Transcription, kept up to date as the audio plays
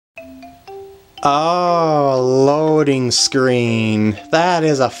Oh, loading screen. That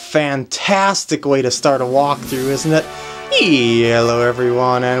is a fantastic way to start a walkthrough, isn't it? Hello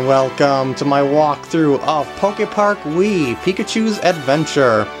everyone and welcome to my walkthrough of Pokepark Wii, Pikachu's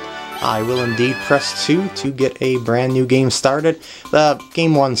Adventure. I will indeed press 2 to get a brand new game started. The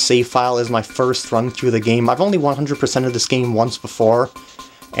Game 1 save file is my first run through the game. I've only 100%ed this game once before,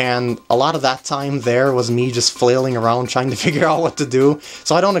 and a lot of that time there was me just flailing around trying to figure out what to do,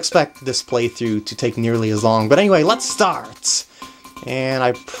 so I don't expect this playthrough to take nearly as long. But anyway, let's start! And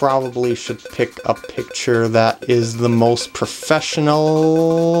I probably should pick a picture that is the most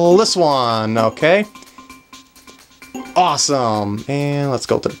professional. This one, okay? Awesome! And let's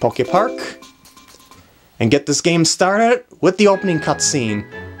go to the Pokepark and get this game started with the opening cutscene.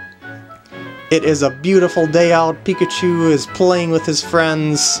 It is a beautiful day out. Pikachu is playing with his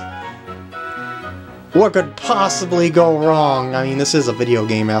friends. What could possibly go wrong? I mean, this is a video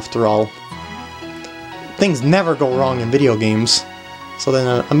game after all. Things never go wrong in video games. So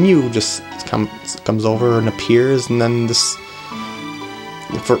then a Mew just comes over and appears, and then this...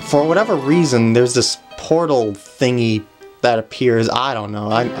 For whatever reason, there's this portal thingy that appears. I don't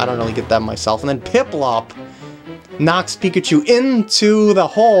know. I don't really get that myself. And then Piplup knocks Pikachu into the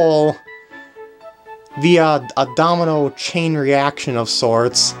hole via a domino chain reaction of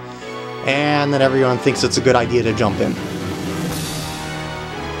sorts, and then everyone thinks it's a good idea to jump in.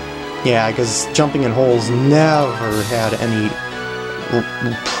 Yeah, because jumping in holes never had any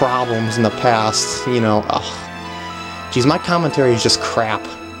problems in the past, you know. Ugh. Geez, my commentary is just crap.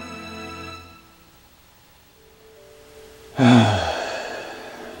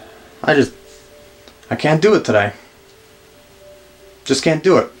 I can't do it today. Just can't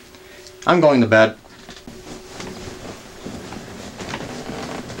do it. I'm going to bed.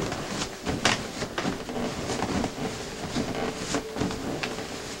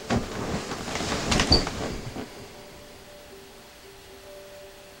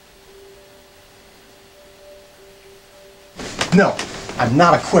 No, I'm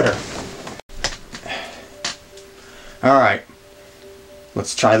not a quitter. Alright,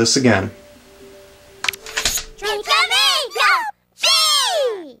 let's try this again.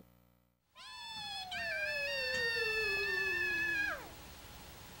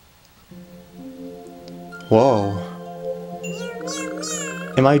 Whoa.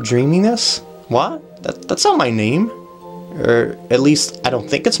 Am I dreaming this? What? That's not my name. Or at least I don't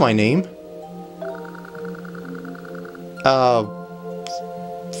think it's my name.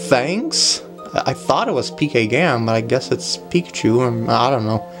 Thanks? I thought it was PkGam, but I guess it's Pikachu. I don't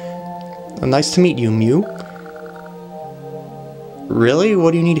know. Nice to meet you, Mew. Really?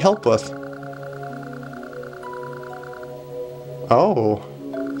 What do you need help with? Oh,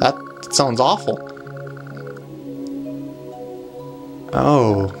 that sounds awful.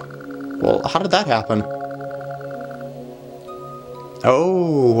 Oh, well, how did that happen?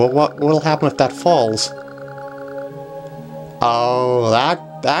 Oh, well, what'll happen if that falls? Oh,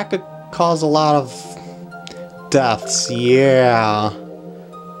 that could cause a lot of deaths, yeah.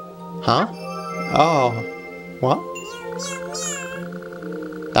 Huh? Oh, what?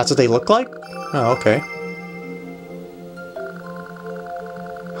 That's what they look like? Oh, okay.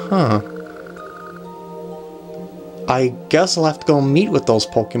 Huh. I guess I'll have to go meet with those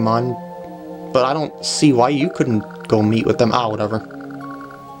Pokemon, but I don't see why you couldn't go meet with them. Ah, whatever.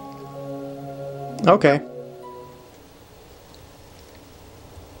 Okay.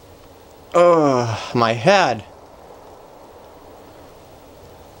 Ugh, my head.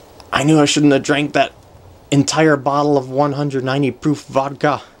 I knew I shouldn't have drank that entire bottle of 190 proof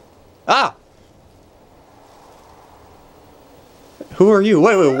vodka. Ah! Who are you?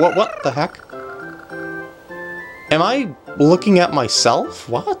 Wait, what the heck? Am I looking at myself?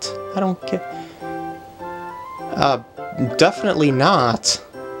 What? I don't get... definitely not.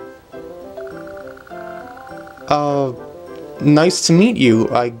 Nice to meet you,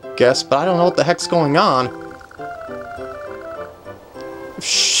 I guess, but I don't know what the heck's going on.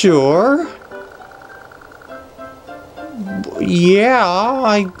 Sure. Yeah,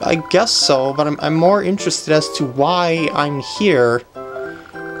 I guess so, but I'm more interested as to why I'm here.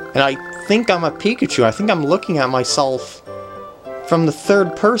 And I think I'm a Pikachu. I think I'm looking at myself from the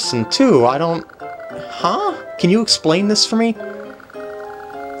third person, too. I don't... Huh? Can you explain this for me?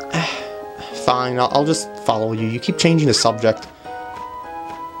 Fine, I'll just follow you. You keep changing the subject.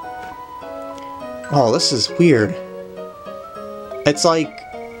 Oh, this is weird. It's like...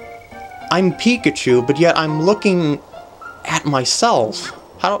 I'm Pikachu, but yet I'm looking at myself.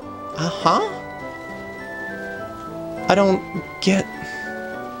 How do... huh? I don't get...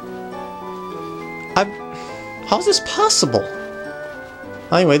 How's this possible?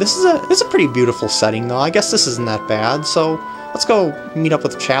 Anyway, this is a pretty beautiful setting, though. I guess this isn't that bad, so let's go meet up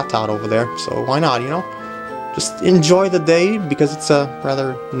with Chatot over there. So why not, you know? Just enjoy the day, because it's a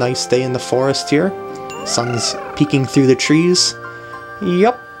rather nice day in the forest here. Sun's peeking through the trees.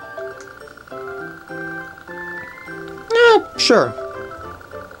 Yep. Sure.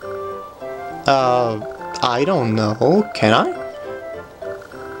 I don't know. Can I?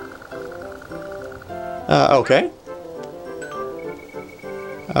 Okay.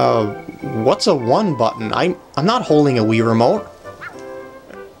 What's a 1 button? I'm not holding a Wii remote.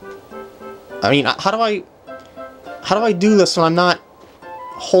 I mean, how do I do this when I'm not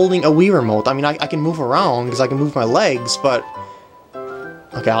holding a Wii remote? I mean, I can move around because I can move my legs, but...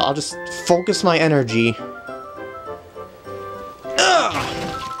 Okay, I'll just focus my energy.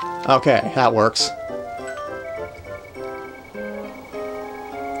 Ugh! Okay, that works.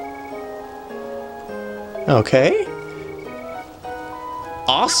 Okay.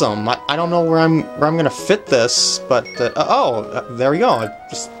 Awesome. I don't know where I'm gonna fit this, but there we go. It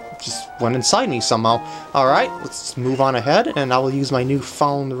just went inside me somehow. All right, let's move on ahead, and I will use my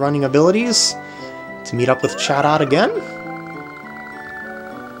newfound running abilities to meet up with Chatot again.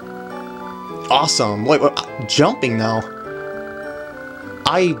 Awesome. Wait, jumping now.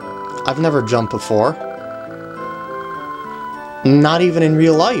 I've never jumped before. Not even in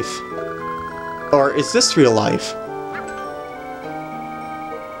real life. Or is this real life?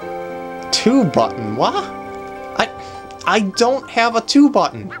 2 button, what? I don't have a 2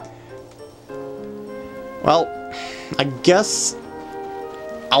 button. Well, I guess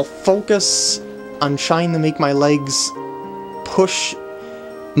I'll focus on trying to make my legs push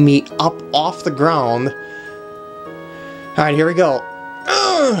me up off the ground. Alright, here we go.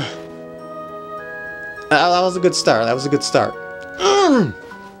 That was a good start. That was a good start.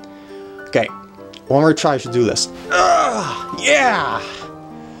 Okay, one more try should do this. Yeah!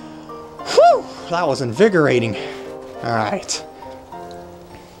 Whew! That was invigorating. Alright.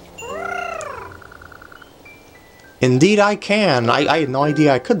 Indeed I can. I had no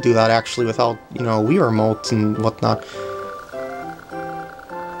idea I could do that actually without, you know, Wii remote and whatnot.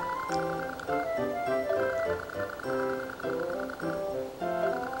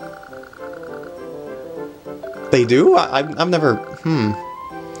 They do? I've never...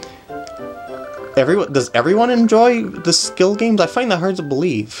 Does everyone enjoy the skill games? I find that hard to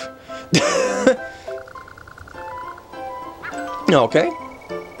believe. Okay.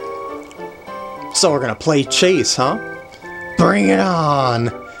 So we're gonna play Chase, huh? Bring it on!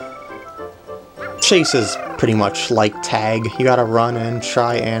 Chase is pretty much like tag. You gotta run and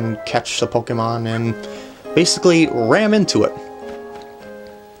try and catch the Pokemon and basically ram into it.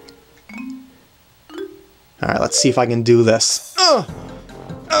 Alright, let's see if I can do this.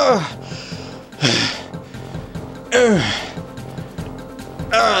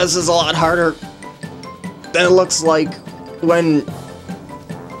 This is a lot harder than it looks like when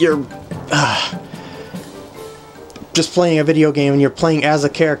you're just playing a video game and you're playing as a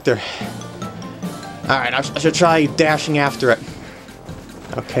character. Alright, I should try dashing after it.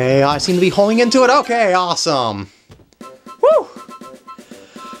 Okay, I seem to be holding into it. Okay, awesome. Woo!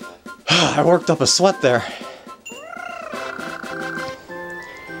 I worked up a sweat there.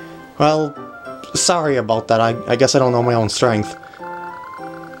 Well, sorry about that. I guess I don't know my own strength.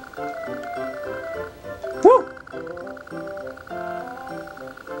 Woo!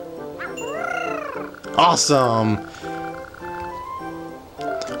 Awesome!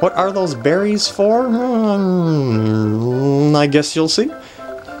 What are those berries for? I guess you'll see.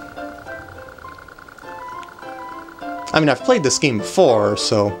 I mean, I've played this game before,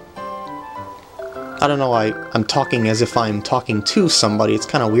 so... I don't know why I'm talking as if I'm talking to somebody. It's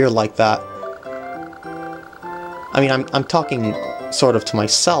kind of weird like that. I mean, I'm talking sort of to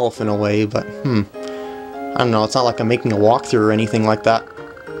myself in a way, but I don't know. It's not like I'm making a walkthrough or anything like that.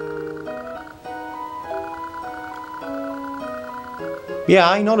 Yeah,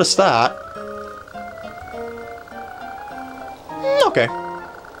 I noticed that. Okay.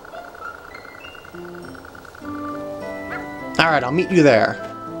 Alright, I'll meet you there.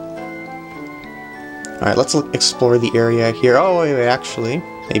 Alright, let's explore the area here. Oh, wait, actually,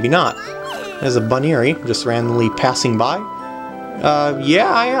 maybe not. There's a Bunnery just randomly passing by.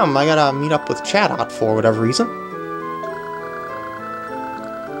 Yeah, I am. I gotta meet up with Chatot for whatever reason.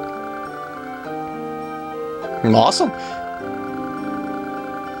 Awesome.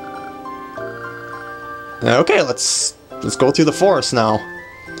 Okay, let's go through the forest now.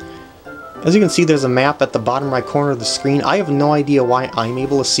 As you can see, there's a map at the bottom right corner of the screen. I have no idea why I'm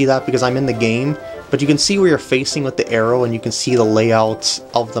able to see that because I'm in the game. But you can see where you're facing with the arrow, and you can see the layout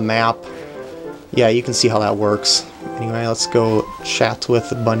of the map. Yeah, you can see how that works. Anyway, let's go chat with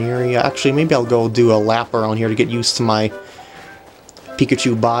Bunnery. Actually, maybe I'll go do a lap around here to get used to my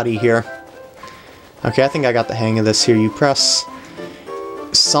Pikachu body here. Okay, I think I got the hang of this here. You press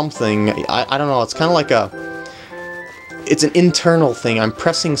something. I don't know, it's kind of like a... It's an internal thing. I'm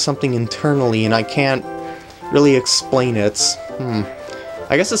pressing something internally and I can't really explain it.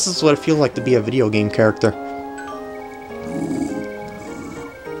 I guess this is what it feels like to be a video game character.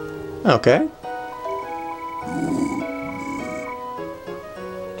 Okay.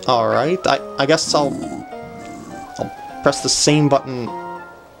 Alright, I guess I'll press the same button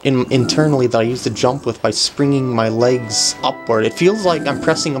internally that I used to jump with by springing my legs upward. It feels like I'm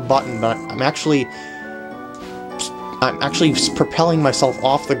pressing a button, but I'm actually propelling myself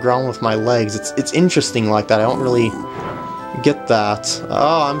off the ground with my legs. It's interesting like that. I don't really get that.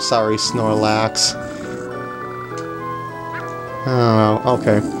 Oh, I'm sorry, Snorlax. Oh,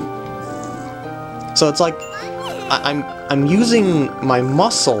 okay. So it's like I'm using my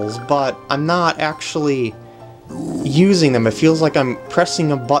muscles, but I'm not actually using them. It feels like I'm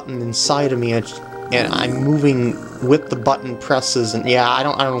pressing a button inside of me, and I'm moving with the button presses. And yeah, I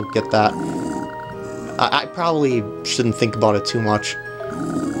don't get that. I probably shouldn't think about it too much.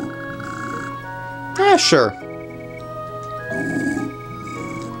 Sure.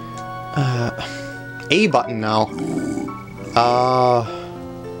 A button now.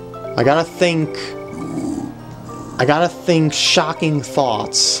 I gotta think shocking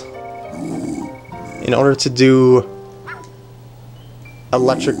thoughts in order to do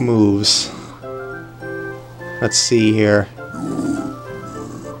electric moves. Let's see here.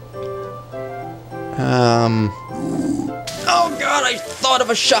 Oh god, I thought of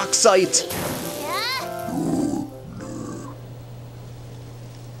a shock sight!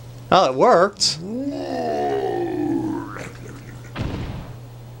 Well, it worked.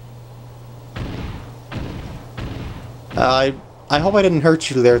 I hope I didn't hurt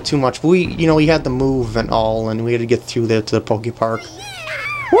you there too much. But we had to move and all, and we had to get through there to the Pokepark.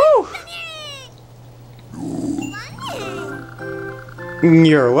 Woo!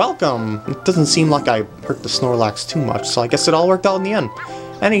 You're welcome. It doesn't seem like I hurt the Snorlax too much, so I guess it all worked out in the end.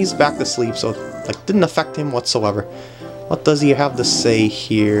 And he's back to sleep, so like didn't affect him whatsoever. What does he have to say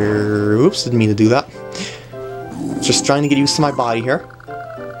here? Oops, didn't mean to do that. Just trying to get used to my body here.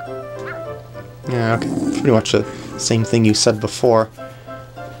 Yeah, okay. Pretty much the same thing you said before.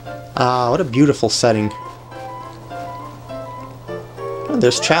 What a beautiful setting. Oh,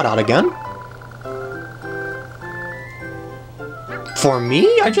 there's chat out again. For me?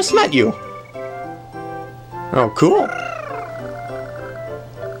 I just met you. Oh, cool.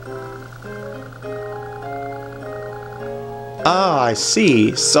 Ah, I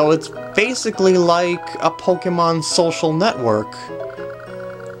see. So it's basically like a Pokemon social network.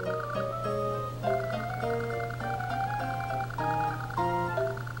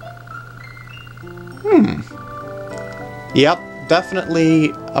 Yep,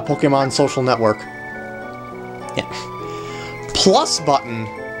 definitely a Pokemon social network. Yeah. Plus button.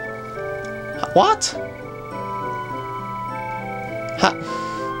 What? Ha.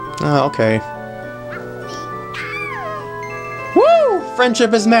 Oh, okay. Woo!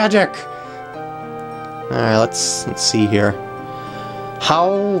 Friendship is magic. All right, let's see here.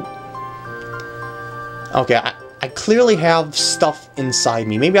 How? Okay, I clearly have stuff inside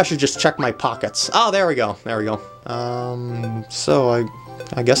me. Maybe I should just check my pockets. Oh, there we go. There we go. So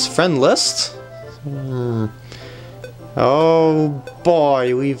I guess friend list? Oh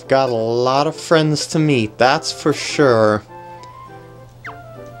boy, we've got a lot of friends to meet, that's for sure.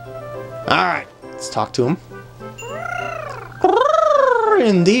 Alright, let's talk to him.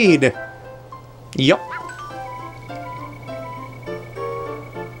 Indeed. Yup.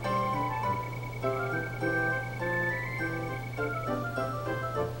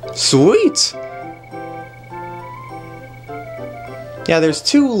 Sweet! Yeah, there's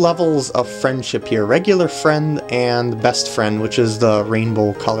two levels of friendship here. Regular friend and best friend, which is the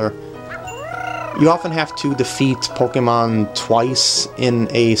rainbow color. You often have to defeat Pokemon twice in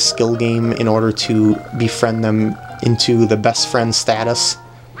a skill game in order to befriend them into the best friend status.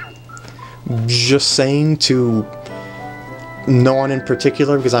 Just saying, to no one in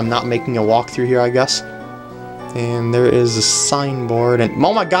particular, because I'm not making a walkthrough here, I guess. And there is a signboard, and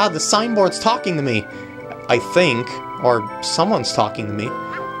oh my god, the signboard's talking to me! I think. Or someone's talking to me.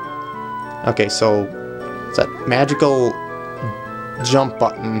 Okay, so it's that magical jump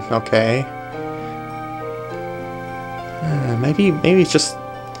button. Okay. Maybe it's just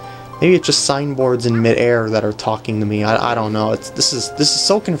signboards in midair that are talking to me. I don't know. This is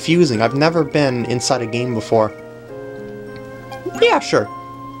so confusing. I've never been inside a game before. Yeah, sure.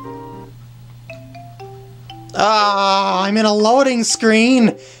 Ah, I'm in a loading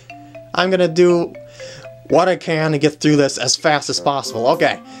screen! I'm gonna do what I can to get through this as fast as possible.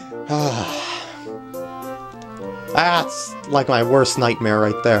 Okay. That's like my worst nightmare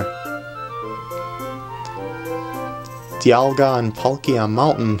right there. Dialga and Palkia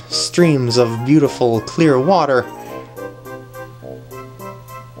Mountain, streams of beautiful, clear water.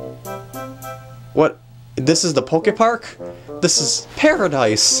 What? This is the Pokepark? This is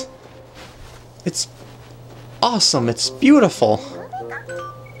paradise! It's awesome, it's beautiful.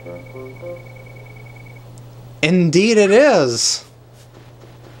 Indeed it is!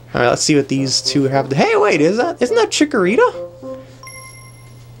 Alright, let's see what these two have to— Hey, wait, isn't that Chikorita?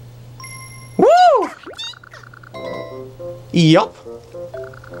 Woo! Yup.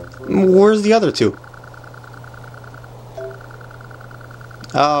 Where's the other two?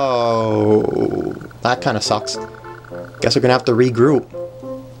 Oh, that kind of sucks. Guess we're gonna have to regroup.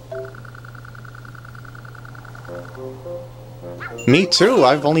 Me too,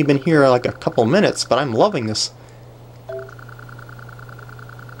 I've only been here like a couple minutes, but I'm loving this.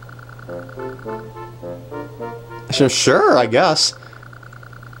 Sure, I guess.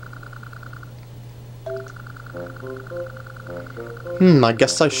 I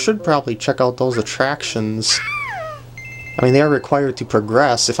guess I should probably check out those attractions. I mean, they are required to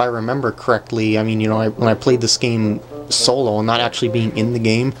progress, if I remember correctly. I mean, you know, when I played this game solo, not actually being in the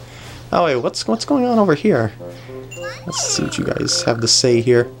game. Oh wait, what's going on over here? Let's see what you guys have to say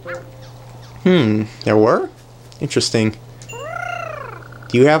here. There were? Interesting.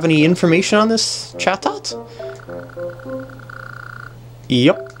 Do you have any information on this, Chatot?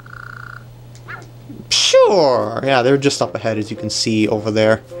 Yep. Sure! Yeah, they're just up ahead, as you can see over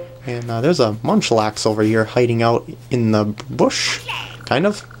there. And there's a Munchlax over here hiding out in the bush, kind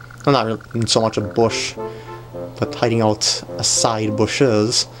of. Well, not really so much a bush, but hiding out aside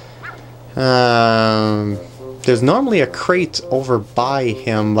bushes. There's normally a crate over by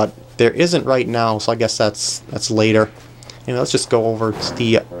him, but there isn't right now, so I guess that's later. Anyway, let's just go over to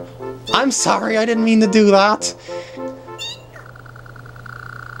the— I'm sorry, I didn't mean to do that!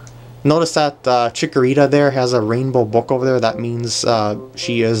 Notice that Chikorita there has a rainbow book over there. That means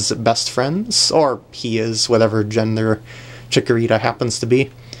she is best friends, or he is, whatever gender Chikorita happens to be.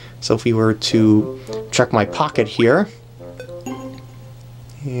 So if we were to check my pocket here,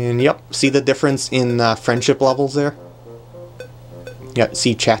 and yep, see the difference in friendship levels there? Yeah,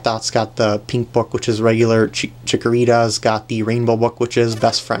 see Chatot's got the pink book, which is regular. Chikorita's got the rainbow book, which is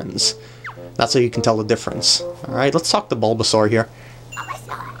best friends. That's how you can tell the difference. Alright, let's talk to Bulbasaur here.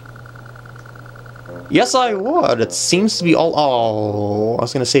 Yes, I would. It seems to be all— oh, I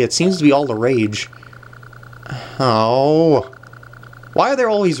was gonna say, it seems to be all the rage. Oh. Why are there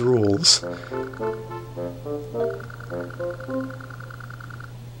all these rules?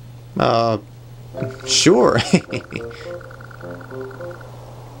 Sure.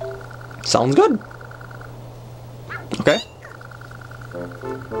 Sounds good. Okay.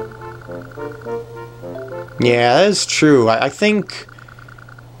 Yeah, that is true. I think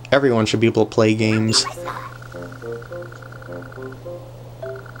everyone should be able to play games.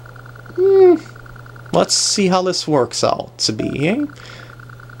 Let's see how this works out to be, eh?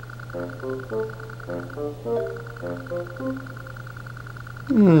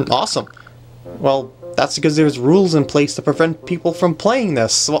 Awesome. Well, that's because there's rules in place to prevent people from playing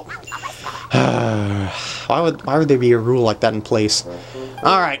this. Well, why would there be a rule like that in place?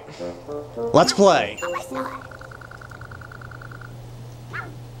 Alright, let's play.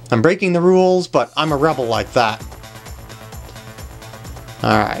 I'm breaking the rules, but I'm a rebel like that.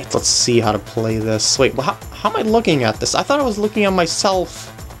 Alright, let's see how to play this. Wait, how am I looking at this? I thought I was looking at myself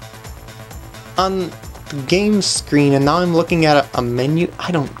on the game screen, and now I'm looking at a menu.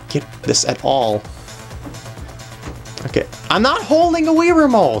 I don't get this at all. Okay, I'm not holding a Wii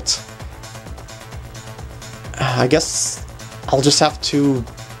remote! I guess I'll just have to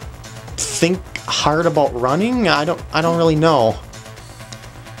think hard about running? I don't really know.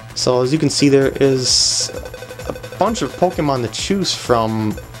 So as you can see, there is a bunch of Pokemon to choose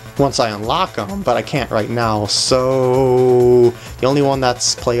from once I unlock them, but I can't right now. So the only one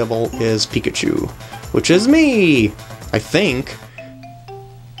that's playable is Pikachu, which is me, I think.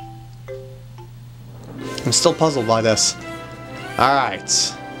 I'm still puzzled by this.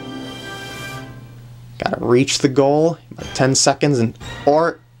 Alright. Gotta reach the goal in about 10 seconds, and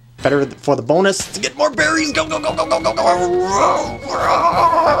or better for the bonus to get more berries. Go, go, go, go, go, go, go.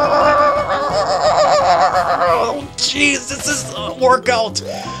 Oh, jeez, this is a workout.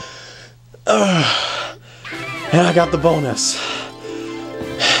 And I got the bonus.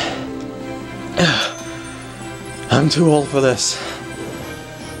 I'm too old for this.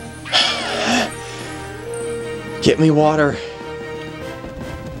 Get me water.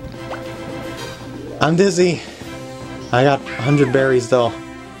 I'm dizzy. I got 100 berries though.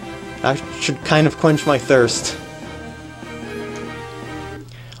 That should kind of quench my thirst.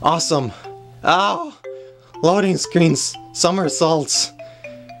 Awesome. Ow! Loading screens. Somersaults.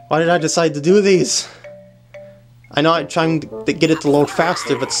 Why did I decide to do these? I know I'm trying to get it to load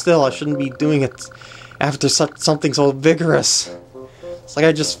faster, but still, I shouldn't be doing it after something so vigorous. It's like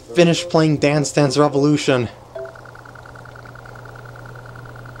I just finished playing Dance Dance Revolution.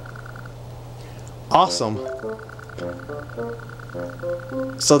 Awesome.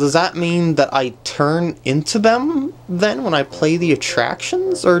 So does that mean that I turn into them then when I play the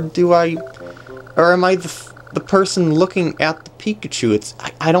attractions? Or do I... Or am I the person looking at the Pikachu?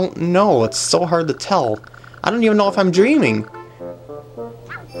 I don't know. It's so hard to tell. I don't even know if I'm dreaming.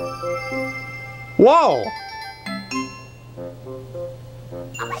 Whoa!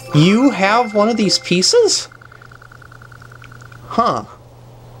 You have one of these pieces? Huh.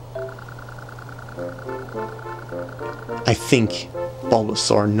 I think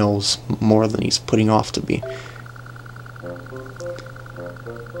Bulbasaur knows more than he's putting off to be.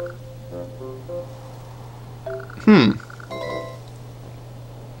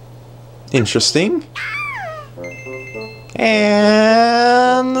 Interesting.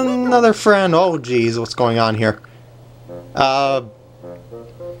 And another friend. Oh geez, what's going on here?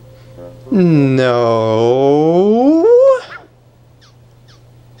 No.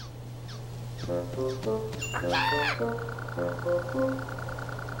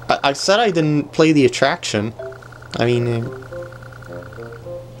 I said I didn't play the attraction. I mean...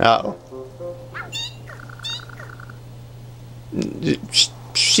 Uh-oh.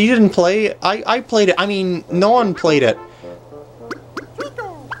 She didn't play. I played it. I mean, no one played it.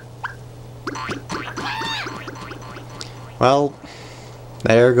 Well,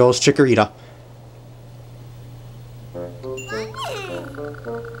 there goes Chikorita.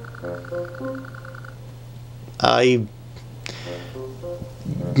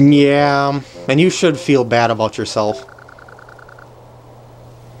 Yeah, and you should feel bad about yourself.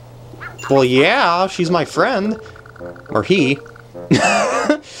 Well, yeah, she's my friend. Or he.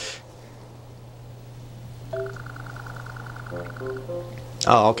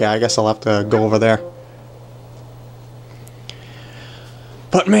 Oh, okay, I guess I'll have to go over there.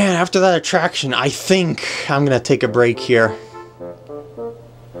 But man, after that attraction, I think I'm gonna take a break here.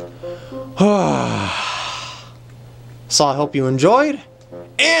 So I hope you enjoyed,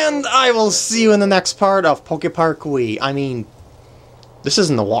 and I will see you in the next part of Pokepark Wii. I mean, this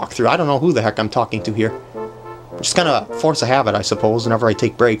isn't the walkthrough. I don't know who the heck I'm talking to here. Just kind of force a habit, I suppose, whenever I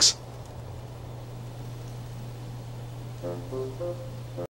take breaks.